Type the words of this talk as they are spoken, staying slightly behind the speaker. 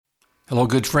Hello,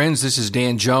 good friends. This is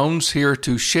Dan Jones here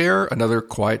to share another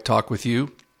quiet talk with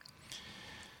you.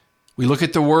 We look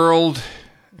at the world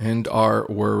and are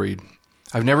worried.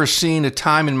 I've never seen a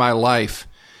time in my life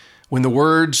when the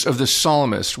words of the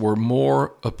psalmist were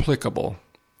more applicable.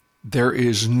 There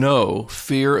is no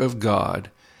fear of God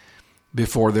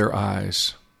before their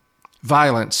eyes.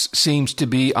 Violence seems to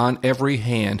be on every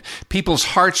hand. People's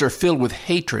hearts are filled with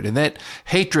hatred, and that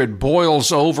hatred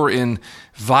boils over in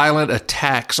violent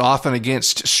attacks, often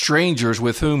against strangers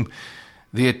with whom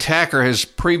the attacker has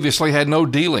previously had no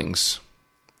dealings.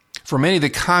 For many, the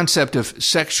concept of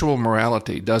sexual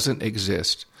morality doesn't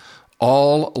exist.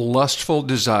 All lustful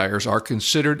desires are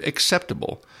considered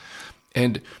acceptable,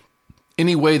 and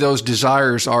any way those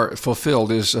desires are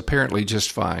fulfilled is apparently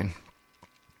just fine.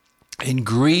 And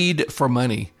greed for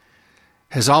money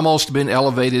has almost been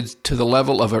elevated to the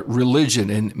level of a religion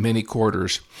in many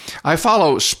quarters. I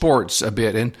follow sports a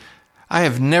bit, and I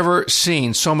have never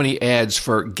seen so many ads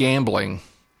for gambling.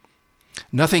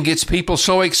 Nothing gets people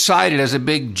so excited as a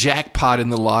big jackpot in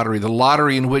the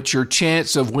lottery in which your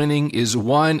chance of winning is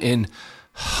one in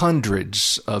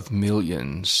hundreds of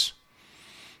millions.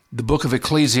 The book of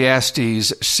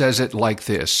Ecclesiastes says it like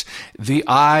this: the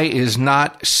eye is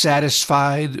not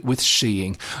satisfied with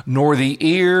seeing, nor the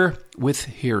ear with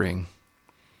hearing.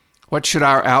 What should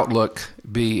our outlook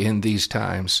be in these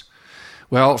times?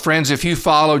 Well, friends, if you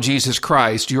follow Jesus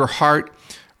Christ, your heart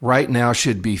right now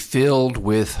should be filled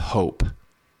with hope.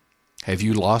 Have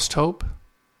you lost hope?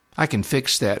 I can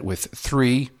fix that with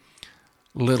 3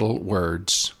 little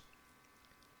words.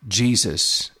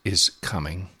 Jesus is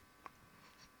coming.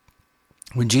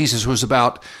 When Jesus was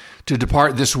about to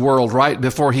depart this world, right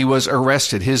before he was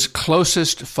arrested, his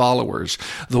closest followers,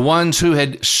 the ones who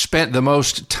had spent the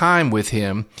most time with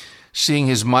him, seeing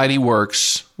his mighty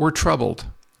works, were troubled.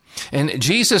 And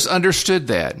Jesus understood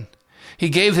that. He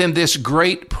gave them this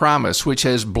great promise, which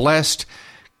has blessed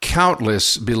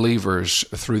countless believers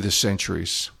through the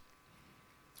centuries.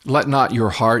 Let not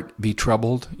your heart be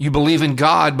troubled. You believe in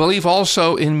God, believe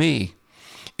also in me.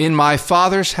 In my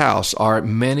Father's house are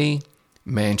many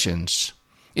mansions.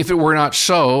 If it were not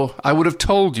so, I would have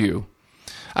told you.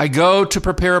 I go to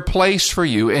prepare a place for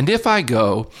you, and if I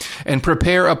go and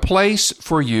prepare a place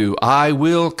for you, I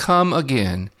will come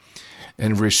again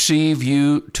and receive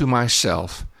you to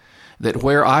myself, that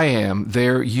where I am,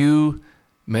 there you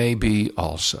may be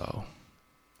also.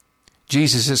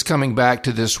 Jesus is coming back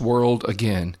to this world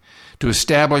again to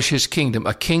establish his kingdom,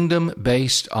 a kingdom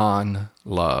based on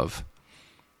love.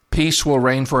 Peace will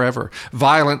reign forever.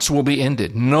 Violence will be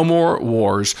ended. No more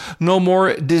wars. No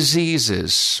more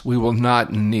diseases. We will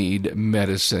not need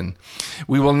medicine.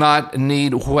 We will not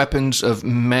need weapons of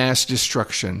mass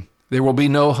destruction. There will be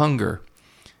no hunger.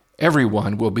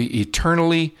 Everyone will be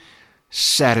eternally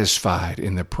satisfied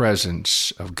in the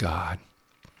presence of God.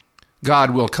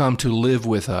 God will come to live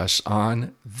with us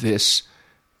on this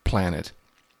planet.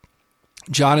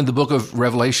 John in the book of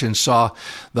Revelation saw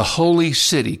the holy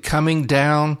city coming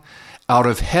down out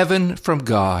of heaven from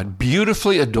God,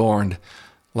 beautifully adorned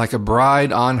like a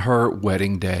bride on her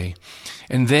wedding day.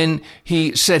 And then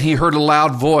he said he heard a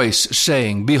loud voice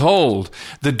saying, "Behold,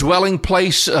 the dwelling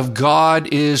place of God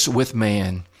is with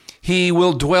man. He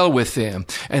will dwell with them,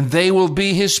 and they will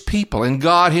be his people, and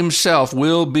God himself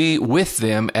will be with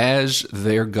them as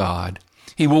their God.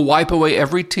 He will wipe away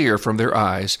every tear from their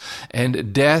eyes,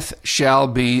 and death shall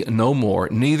be no more.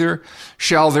 Neither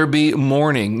shall there be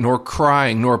mourning, nor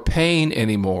crying, nor pain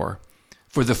any more,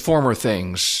 for the former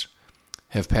things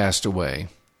have passed away."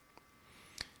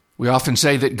 We often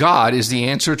say that God is the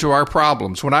answer to our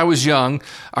problems. When I was young,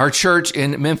 our church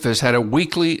in Memphis had a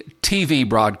weekly TV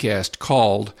broadcast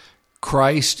called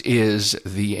 "Christ is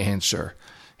the Answer."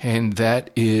 And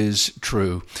that is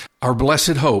true. Our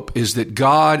blessed hope is that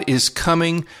God is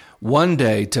coming one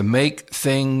day to make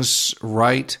things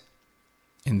right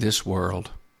in this world.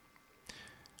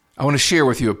 I want to share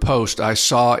with you a post I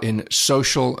saw in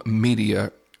social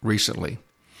media recently.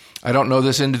 I don't know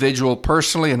this individual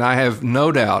personally, and I have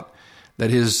no doubt that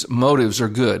his motives are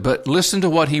good, but listen to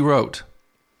what he wrote.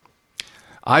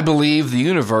 "I believe the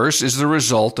universe is the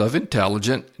result of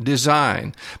intelligent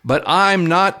design, but I'm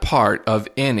not part of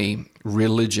any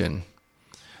religion.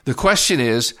 The question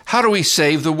is, how do we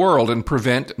save the world and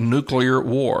prevent nuclear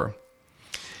war?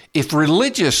 If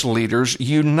religious leaders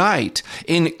unite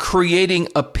in creating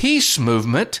a peace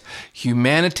movement,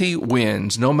 humanity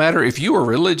wins, no matter if you are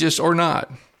religious or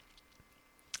not."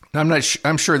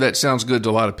 I'm sure that sounds good to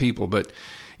a lot of people, but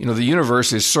the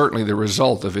universe is certainly the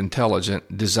result of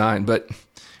intelligent design, but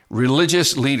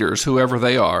religious leaders, whoever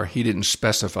they are, he didn't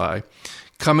specify,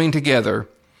 coming together,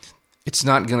 it's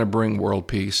not going to bring world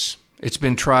peace. It's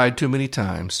been tried too many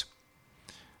times.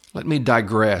 Let me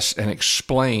digress and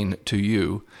explain to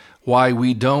you why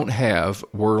we don't have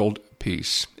world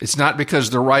peace. It's not because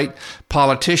the right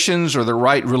politicians or the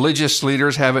right religious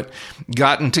leaders haven't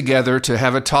gotten together to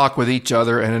have a talk with each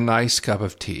other and a nice cup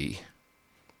of tea.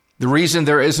 The reason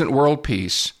there isn't world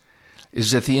peace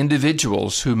is that the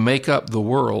individuals who make up the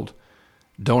world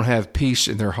don't have peace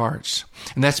in their hearts.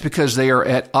 And that's because they are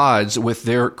at odds with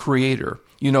their creator.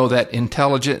 You know, that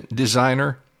intelligent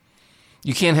designer?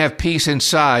 You can't have peace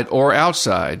inside or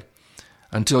outside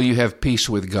until you have peace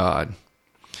with God.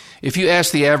 If you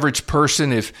ask the average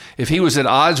person if he was at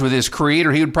odds with his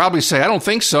creator, he would probably say, I don't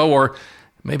think so, or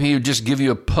maybe he would just give you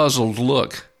a puzzled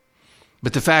look.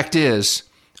 But the fact is,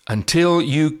 until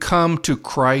you come to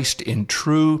Christ in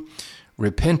true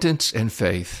repentance and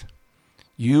faith,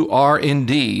 you are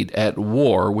indeed at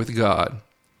war with God.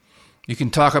 You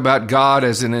can talk about God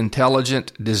as an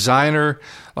intelligent designer,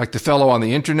 like the fellow on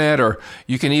the internet, or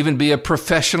you can even be a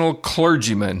professional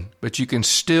clergyman, but you can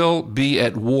still be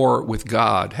at war with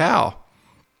God. How?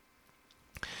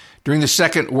 During the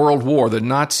Second World War, the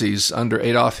Nazis under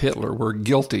Adolf Hitler were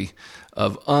guilty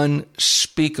of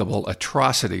unspeakable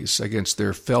atrocities against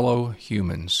their fellow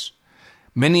humans.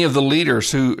 Many of the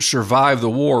leaders who survived the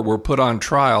war were put on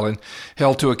trial and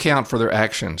held to account for their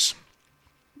actions.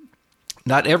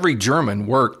 Not every German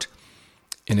worked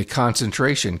in a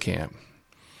concentration camp.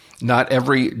 Not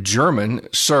every German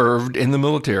served in the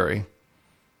military.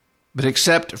 But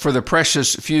except for the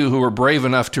precious few who were brave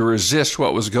enough to resist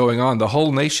what was going on, the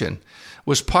whole nation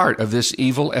was part of this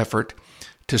evil effort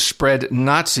to spread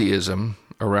Nazism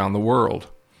around the world.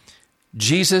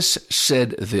 Jesus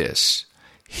said this,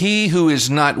 "He who is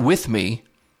not with me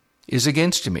is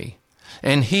against me,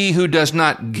 and he who does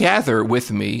not gather with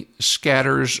me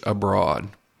scatters abroad."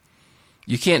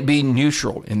 You can't be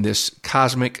neutral in this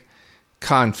cosmic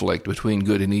conflict between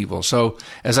good and evil. So,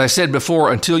 as I said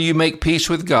before, until you make peace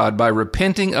with God by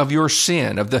repenting of your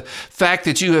sin, of the fact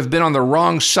that you have been on the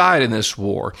wrong side in this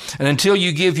war, and until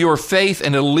you give your faith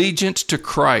and allegiance to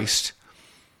Christ,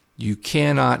 you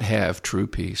cannot have true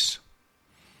peace.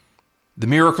 The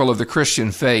miracle of the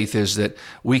Christian faith is that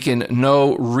we can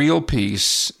know real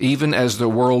peace even as the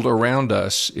world around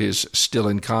us is still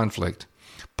in conflict.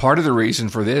 Part of the reason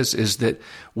for this is that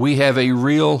we have a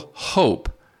real hope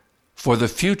for the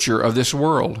future of this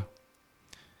world.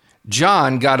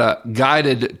 John got a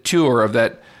guided tour of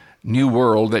that new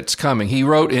world that's coming. He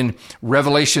wrote in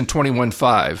Revelation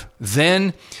 21:5,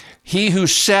 "Then he who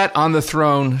sat on the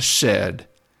throne said,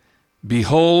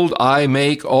 'Behold, I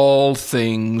make all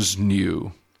things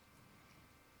new.'"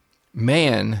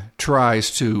 Man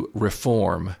tries to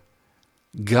reform.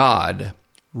 God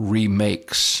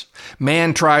remakes.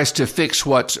 Man tries to fix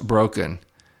what's broken.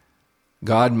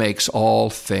 God makes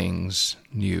all things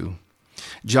new.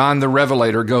 John the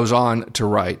Revelator goes on to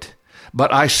write,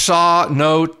 "But I saw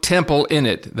no temple in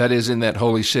it," that is, in that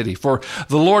holy city, "for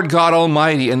the Lord God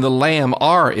Almighty and the Lamb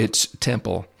are its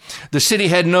temple. The city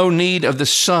had no need of the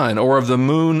sun or of the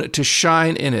moon to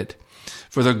shine in it,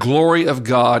 for the glory of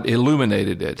God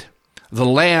illuminated it. The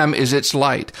Lamb is its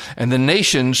light, and the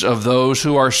nations of those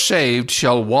who are saved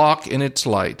shall walk in its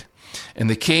light. And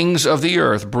the kings of the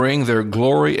earth bring their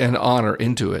glory and honor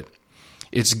into it.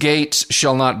 Its gates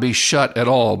shall not be shut at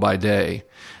all by day.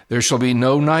 There shall be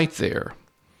no night there.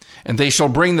 And they shall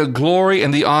bring the glory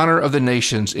and the honor of the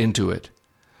nations into it.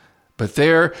 But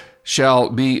there shall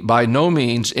be by no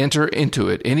means enter into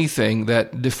it anything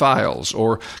that defiles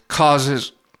or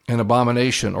causes an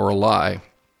abomination or a lie,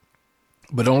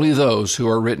 but only those who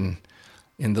are written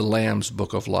in the Lamb's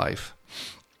book of life."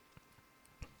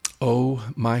 Oh,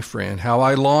 my friend, how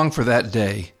I long for that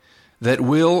day that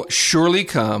will surely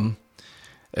come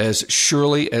as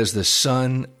surely as the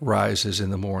sun rises in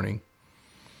the morning.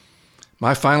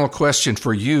 My final question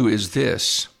for you is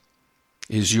this: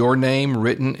 is your name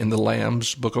written in the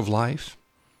Lamb's book of life?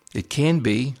 It can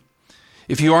be.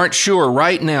 If you aren't sure,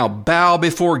 right now, bow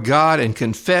before God and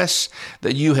confess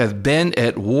that you have been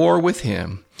at war with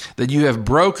Him, that you have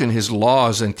broken His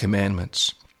laws and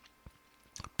commandments.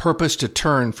 Purpose to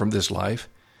turn from this life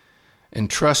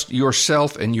and trust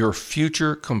yourself and your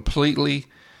future completely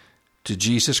to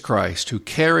Jesus Christ, who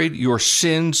carried your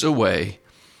sins away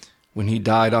when He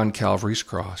died on Calvary's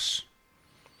cross.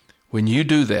 When you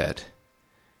do that,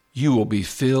 you will be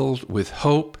filled with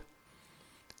hope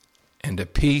and a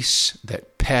peace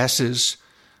that passes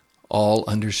all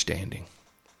understanding.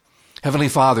 Heavenly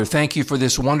Father, thank you for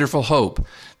this wonderful hope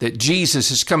that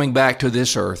Jesus is coming back to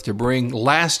this earth to bring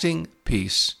lasting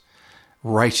peace,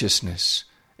 righteousness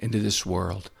into this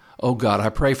world. Oh God, I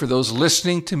pray for those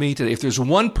listening to me today. If there's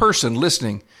one person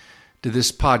listening to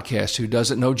this podcast who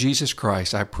doesn't know Jesus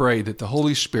Christ, I pray that the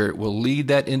Holy Spirit will lead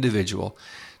that individual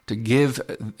to give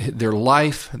their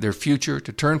life, their future,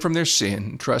 to turn from their sin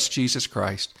and trust Jesus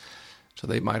Christ so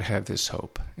they might have this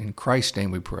hope. In Christ's name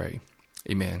we pray.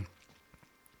 Amen.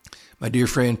 My dear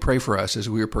friend, pray for us as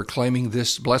we are proclaiming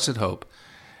this blessed hope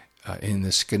in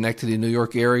the Schenectady, New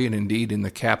York area, and indeed in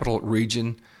the capital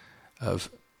region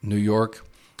of New York.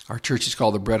 Our church is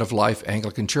called the Bread of Life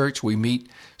Anglican Church. We meet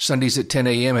Sundays at 10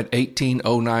 a.m. at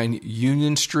 1809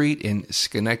 Union Street in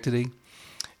Schenectady.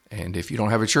 And if you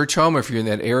don't have a church home, or if you're in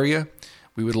that area,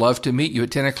 we would love to meet you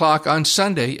at 10 o'clock on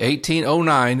Sunday,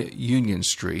 1809 Union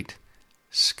Street,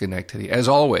 Schenectady. As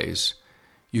always,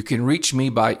 you can reach me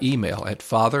by email at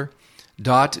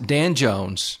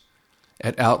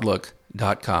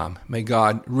father.danjones@outlook.com. May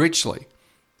God richly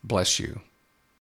bless you.